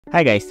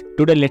Hi guys,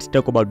 today let's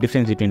talk about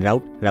difference between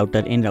route,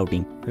 router and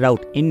routing.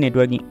 Route. In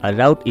networking, a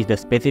route is the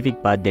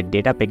specific path that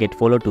data packet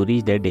follow to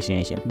reach their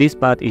destination. This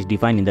path is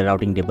defined in the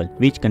routing table,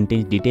 which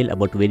contains detail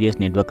about various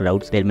network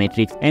routes, their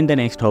metrics, and the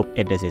next hop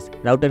addresses.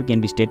 Router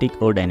can be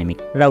static or dynamic.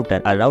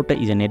 Router. A router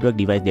is a network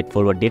device that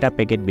forward data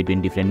packet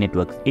between different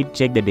networks. It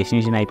checks the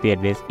destination IP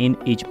address in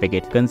each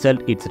packet,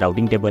 consult its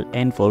routing table,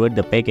 and forward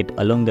the packet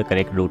along the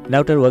correct route.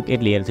 Router work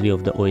at layer 3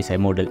 of the OSI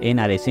model and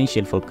are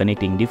essential for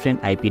connecting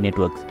different IP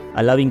networks,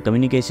 allowing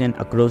communication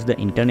across the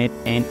internet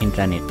and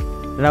intranet.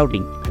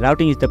 Routing.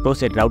 Routing is the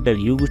process router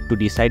uses to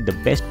decide the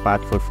best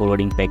path for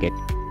forwarding packet.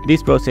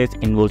 This process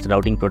involves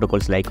routing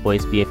protocols like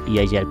OSPF,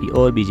 EIGRP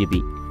or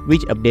BGP,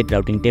 which update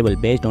routing table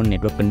based on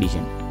network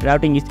condition.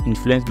 Routing is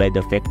influenced by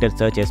the factors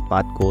such as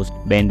path cost,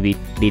 bandwidth,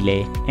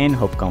 delay, and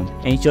hop count,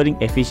 ensuring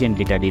efficient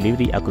data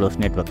delivery across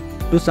network.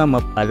 To sum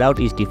up, a route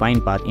is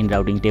defined path in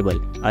routing table.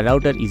 A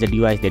router is a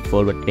device that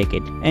forwards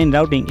packet, and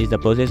routing is the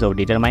process of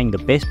determining the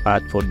best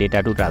path for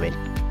data to travel.